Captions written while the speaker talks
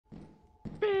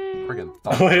Friggin'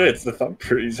 Oh yeah, it's the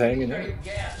thumper. He's hanging out.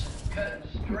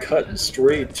 Cutting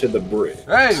straight to the brick.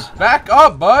 Hey, back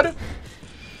up, bud!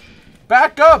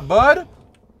 Back up, bud!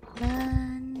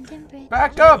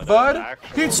 Back up, bud!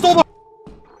 He stole the—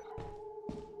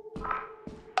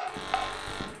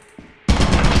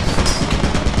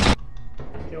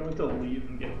 I want to leave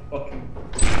and get fucking...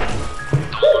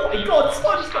 Oh my god,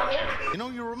 SpongeBob! You know,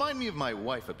 you remind me of my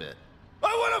wife a bit. I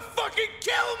want to fucking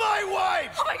kill my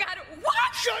wife! Oh my god,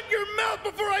 what? Shut your mouth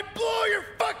before I blow your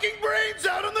fucking brains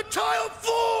out on the tile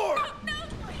floor! Oh, no.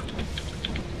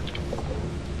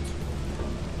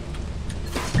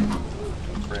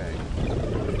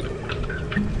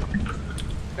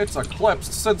 It's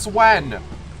eclipsed since when?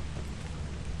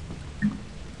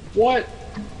 What?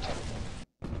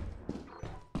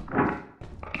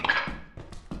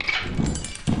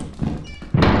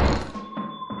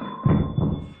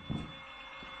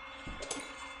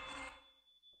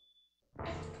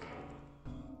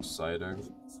 Exciting.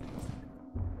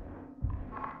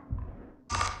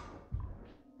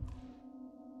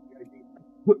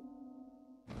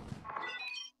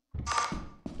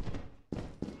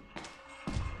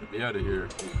 Get me out of here.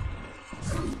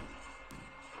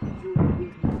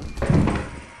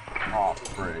 Oh,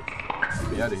 frig.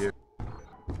 Get me out of here.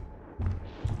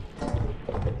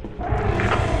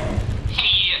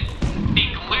 Hey,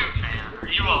 big loot man, are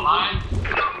you alive?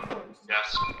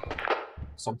 Yes.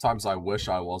 Sometimes I wish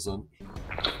I wasn't.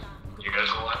 You guys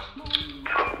alive?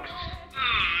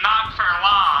 Not for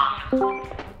long.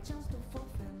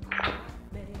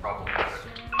 Probably.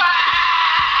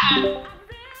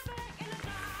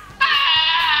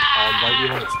 I'll invite you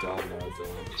when it's done now,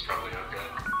 Dylan. It's probably okay.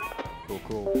 Cool,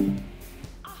 cool.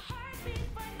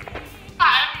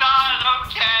 I'm not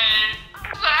okay.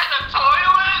 Is that a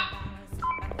toilet?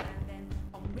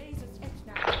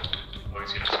 Oh,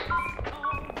 he's gonna see.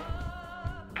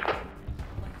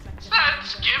 Is that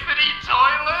skibbity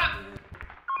toilet?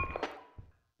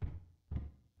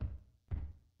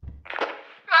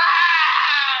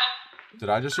 Ah! Did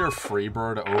I just hear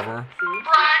Freebird over?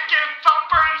 Bracken,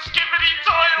 thumper, and skibbity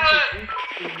toilet!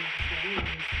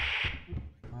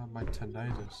 My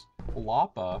tinnitus.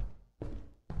 Lapa.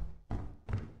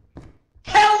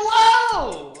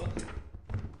 Hello!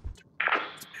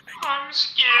 I'm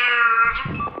scared.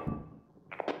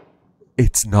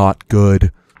 It's not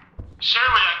good. Surely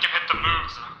I can hit the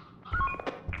moves.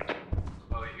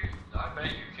 Oh, I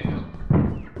bet you can.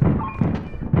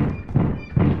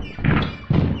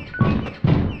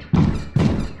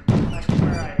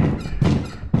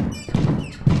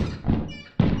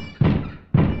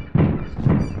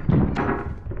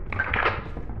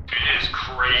 It is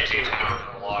crazy to have in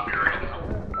the lobby right now.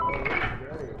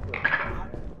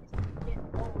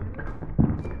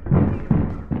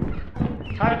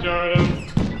 Hi, Jordan.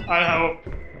 I hope.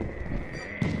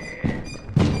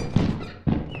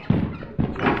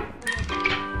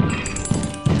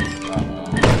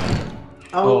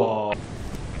 Oh.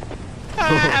 I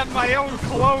have my own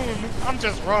clone. I'm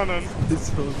just running.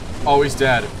 Oh, he's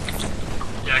dead.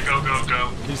 Yeah, go, go, go.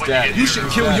 He's What dead. You should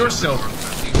kill yourself.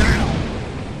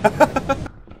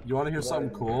 You want to hear something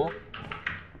cool?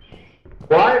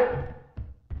 What?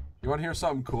 You want to hear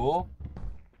something cool?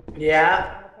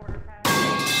 Yeah.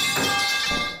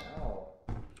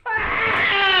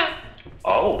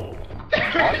 Oh.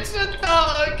 It's a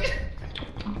dog!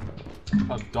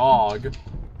 A dog?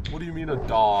 What do you mean a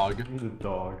dog? He's a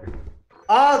dog.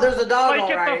 Oh, there's a dog,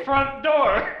 Like at alright. the front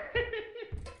door.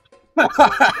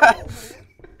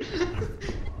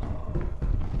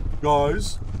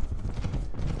 Guys.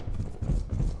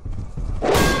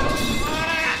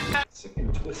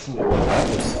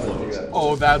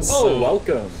 Oh, that's Oh, so...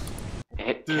 welcome.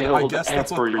 Dude, I guess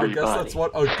that's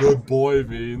what a good boy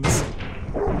means.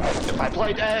 If I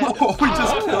play dead. Oh, we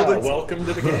just killed it. Welcome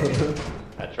to the game.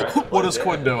 What is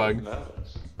Quinn doing?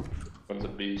 Quinn's a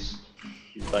beast.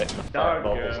 He's biting the Dog,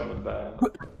 bubbles yeah. on the back.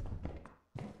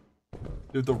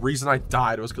 Dude, the reason I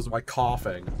died was because of my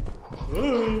coughing.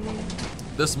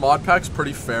 This mod pack's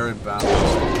pretty fair and balanced.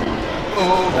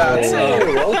 Oh, that's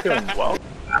welcome.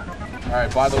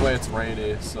 Alright, by the way, it's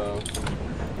rainy, so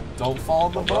don't fall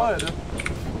in the mud.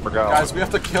 We're going. Guys, we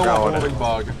have to kill a hoarding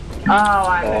bug.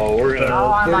 Oh, we're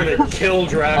gonna kill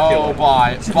Dracula. Oh,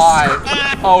 bye.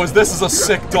 Oh, this is a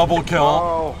sick double kill.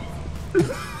 Oh.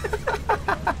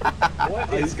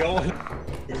 What is going?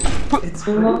 It's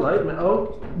not like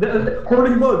oh,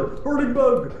 hoarding bug, hoarding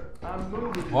bug. I'm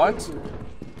moving. What?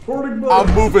 Hoarding bug.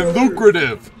 I'm moving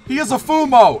lucrative. He is a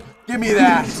fumo. Give me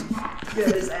that.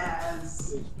 Get his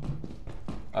ass.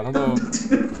 I don't know.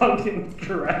 Fucking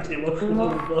Dracula full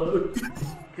of bugs.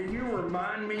 Can you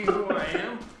remind me who I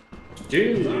am?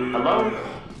 Dude. Hello?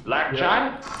 Black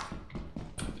giant?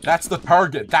 That's the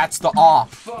target. That's the op.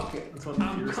 Fuck it. That's what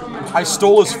I'm coming. I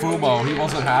stole his fumo. He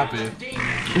wasn't happy.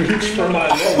 Reach for my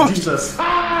Oh, leg. Jesus. I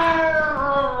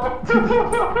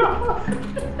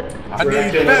need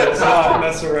Brandon, let's bits. not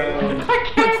mess around.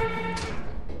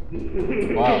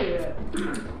 Wow.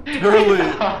 Really?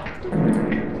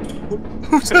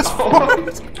 Who just farted?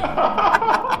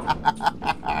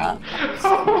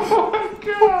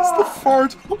 It's the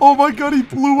fart. Oh my god, he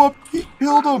blew up. He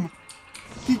killed him.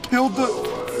 He killed the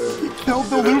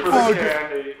loot bug.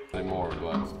 More,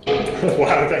 but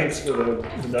Wow, thanks for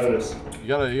the notice. you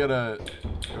gotta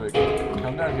wait,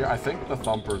 come down here. I think the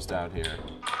thumper's down here.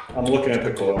 I'm looking at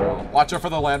the corner. Watch out for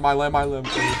the landmine.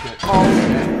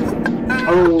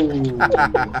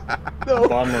 Oh,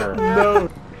 bummer. No.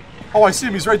 Oh, I see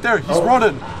him. He's right there. He's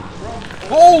running.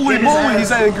 Holy moly,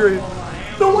 he's angry.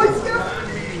 The lights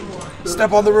down.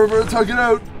 Step on the river and tug it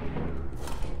out.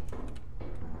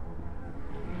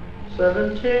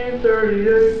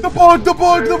 1738. The bug.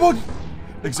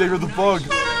 Xavier, the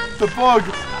bug.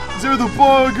 Xavier, the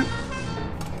bug.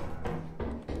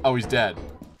 Oh, he's dead.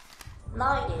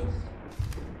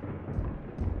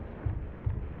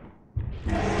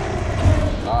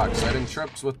 Ah, exciting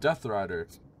trips with Deathrider.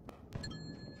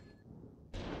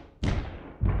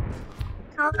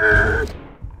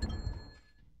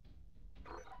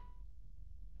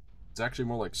 It's actually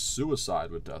more like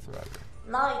suicide with Deathrider.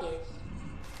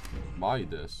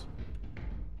 Midas.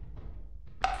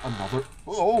 Another.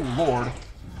 Oh lord.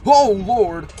 Oh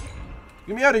lord.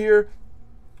 Get me out of here.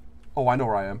 Oh, I know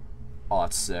where I am. Oh,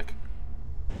 that's sick.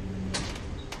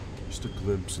 Just a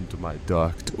glimpse into my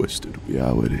dark, twisted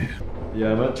reality.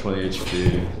 Yeah, I'm at 20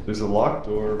 HP. There's a locked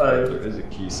door, but there is a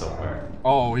key somewhere.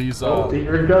 Oh, he's Oh,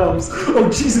 here it comes. Oh,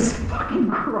 Jesus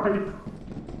fucking Christ.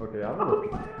 Okay, I'm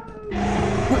gonna...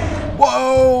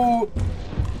 Whoa!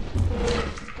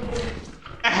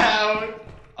 Ow!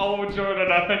 Oh, Jordan,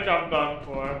 I think I'm done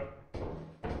for.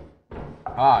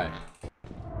 Hi.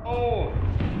 Oh!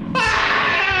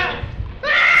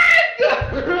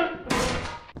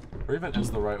 Or even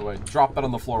is the right way. Drop that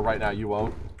on the floor right now, you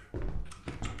won't.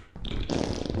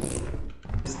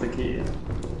 Just the key.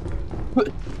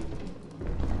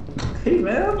 Hey,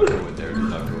 man. Don't go in there, do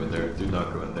not go in there, do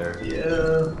not go in there.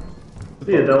 Yeah.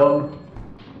 See ya, Dylan.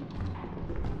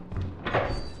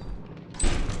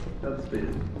 That's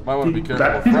big. Might want to be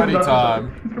careful. Freddy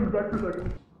time. He's coming back for a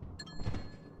second.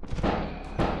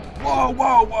 Whoa,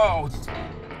 whoa, whoa!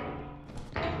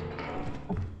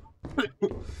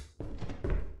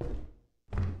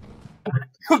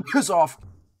 Piss off.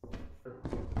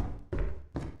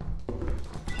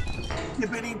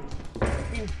 You've been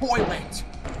boiling.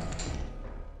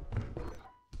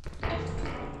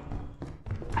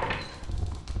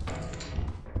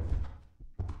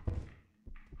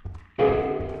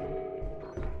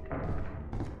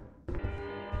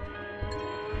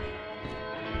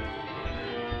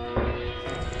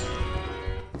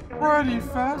 Freddy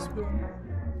Fazbear.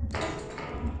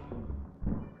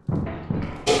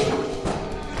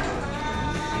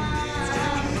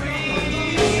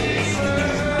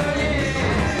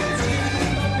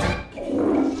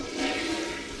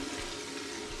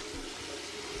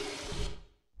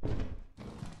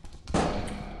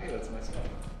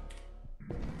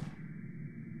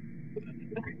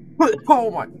 Oh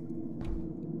my!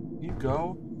 You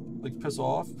go? Like piss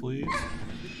off, please.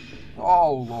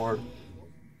 Oh lord.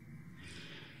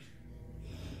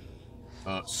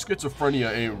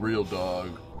 Schizophrenia ain't real,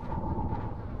 dog.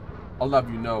 I'll have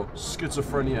you know,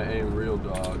 schizophrenia ain't real,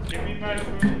 dog. Give me my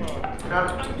food.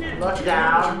 Look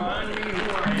down.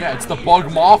 Yeah, it's the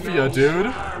bug mafia, dude.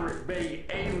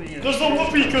 There's a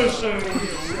whoopie cushion!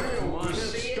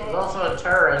 There's also a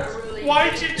turret.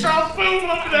 Why'd you drop food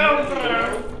up down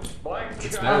there?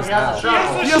 It's Oh, theirs he has a now.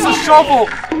 shovel. He has a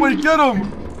shovel! Wait, get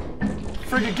him!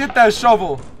 Freaking get that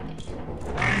shovel!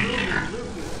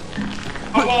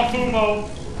 I want fumo.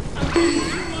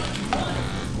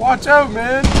 Watch out,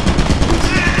 man!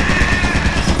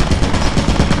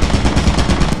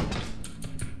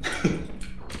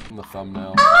 In the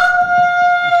thumbnail.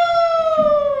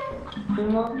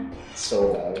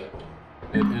 So loud.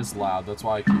 It is loud, that's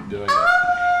why I keep doing it.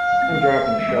 I'm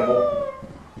dropping the shovel.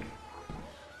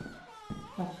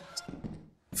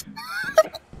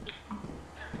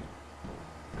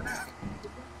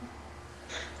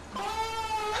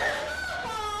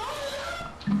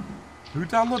 Who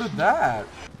downloaded that?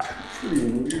 Pretty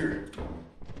weird.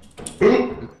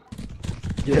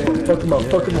 Yeah, fuck him up,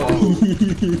 fuck him up.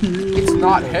 It's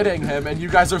not hitting him, and you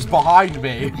guys are behind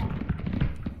me.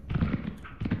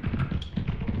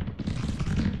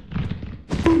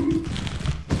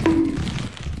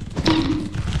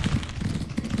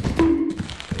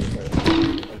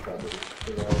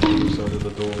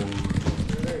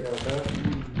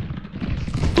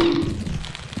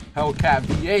 Cat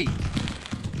V8.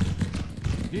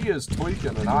 He is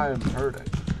tweaking and I am hurting.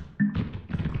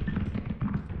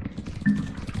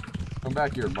 Come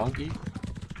back here, monkey.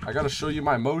 I gotta show you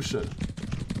my motion.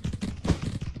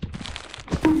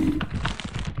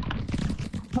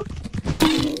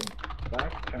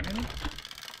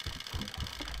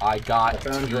 I got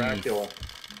found teeth. Dracula.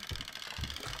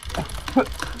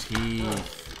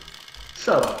 Teeth.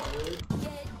 Shut up.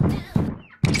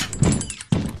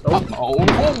 Oh,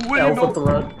 wait, Elf no. at the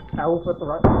right. Elf at the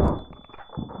right.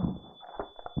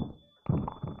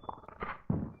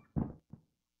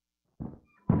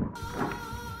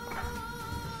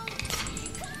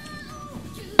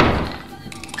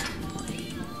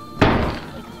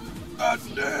 God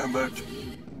damn it.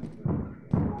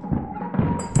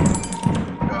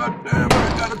 God damn it,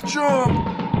 I gotta jump.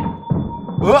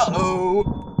 Uh-oh.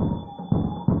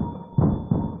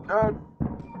 God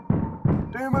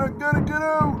damn it, I gotta get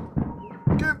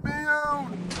out. Get me out.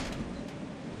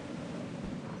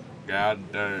 God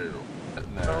damn.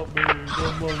 Help me, the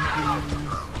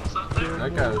monkeys.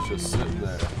 That guy was just sitting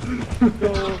there.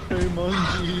 Help me,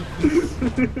 monkeys.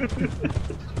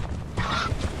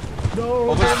 No,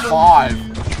 Oh, there's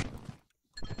 5.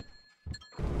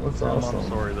 What's awesome? I'm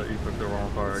sorry that you took the wrong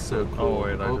fire exit. So cool. Oh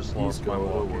wait, I just lost my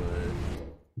walkie.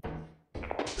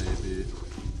 Baby.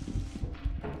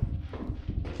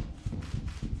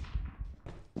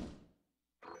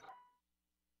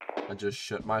 I just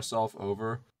shit myself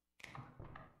over.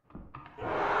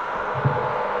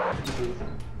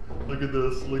 Look at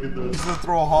this, look at this. He's gonna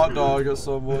throw a hot dog at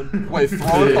someone. Wait,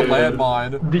 throw it at the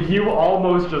landmine. You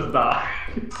almost just died.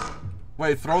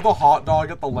 Wait, throw the hot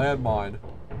dog at the landmine.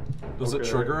 Does it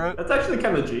trigger it? That's actually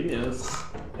kind of genius.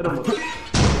 That's the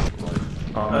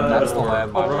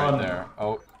landmine right there.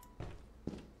 Oh.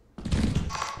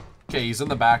 Okay, he's in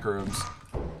the backrooms.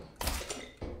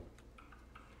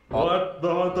 Oh. What?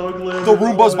 The hot dog landed. The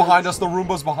Roomba's behind us, the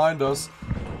Roomba's behind us.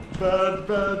 Bad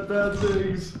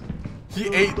things. He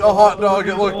ate the hot dog,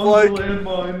 it looked like. The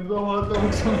landmine. The hot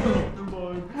dog's on the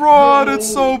landmine. Run, No.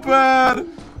 it's so bad.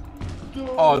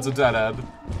 No. Oh, it's a dead end.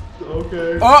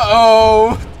 Okay.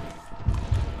 Uh-oh.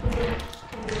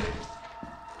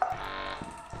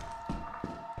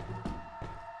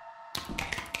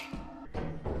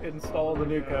 Install the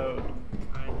new code.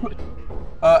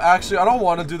 Actually, I don't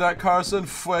want to do that, Carson.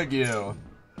 Fwag you.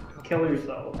 Kill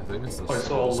yourself. I think it's the I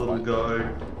saw a little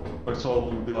guy. I saw a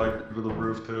little guy over the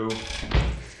roof too.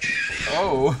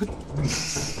 Oh.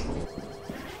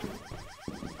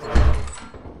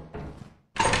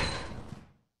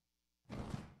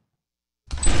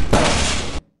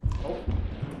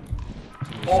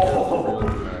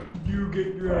 Oh, you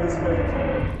get your ass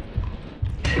back.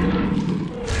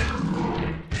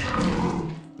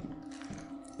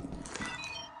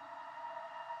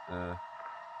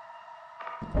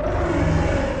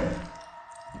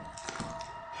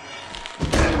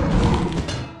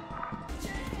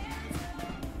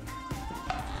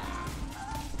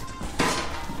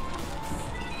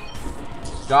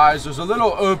 Guys, there's a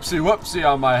little oopsie whoopsie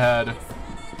on my head.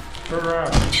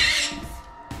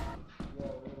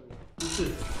 This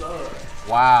is sucks.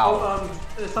 Wow. Oh,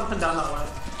 there's something down that way.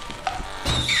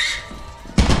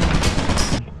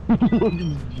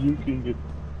 He's juking it.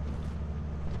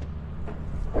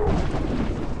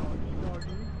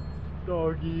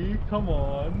 Doggy, come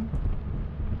on.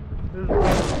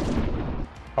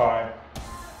 Hi.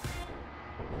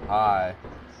 Hi.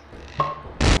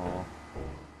 Oh.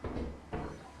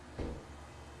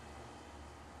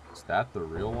 Is that the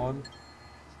real one?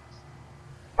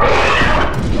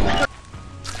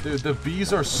 Dude, the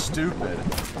bees are stupid.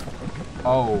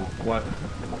 Oh. What?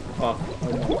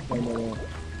 Oh, I know.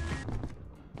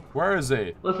 Where is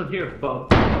he? Listen here,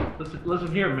 bub.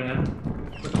 Listen here, man.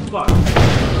 What the fuck?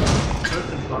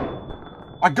 Listen,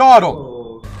 bub. I got him!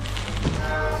 Oh.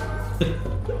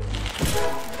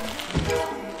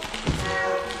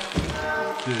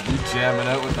 Dude, you jamming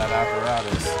out with that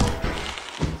apparatus.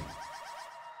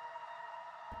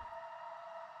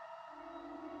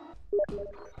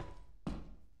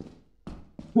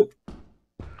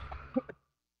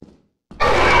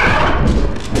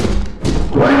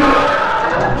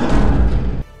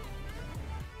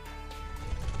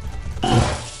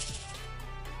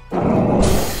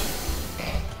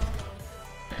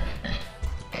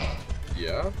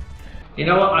 Yeah? You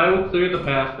know what? I will clear the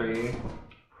path for you.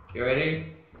 You ready?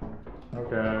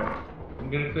 Okay. I'm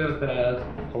gonna clear the path.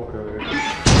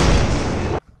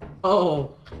 Okay.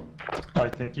 Oh. I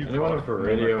think you Anyone caught for him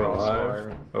in the radio crossfire.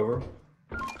 alive? Over.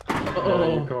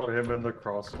 Yeah, you caught him in the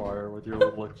crossfire with your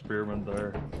little experiment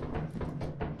there.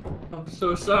 I'm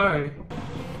so sorry.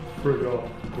 Forgot,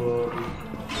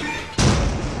 buddy.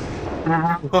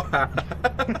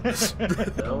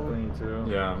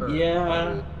 Yeah.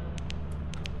 Yeah.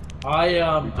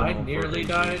 I nearly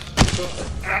died.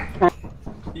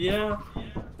 Yeah.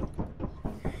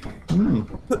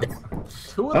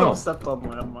 Two of them stepped on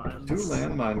landmines. 2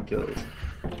 landmine kills.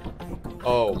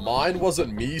 Oh, mine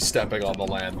wasn't me stepping on the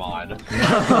landmine.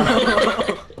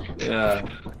 Yeah.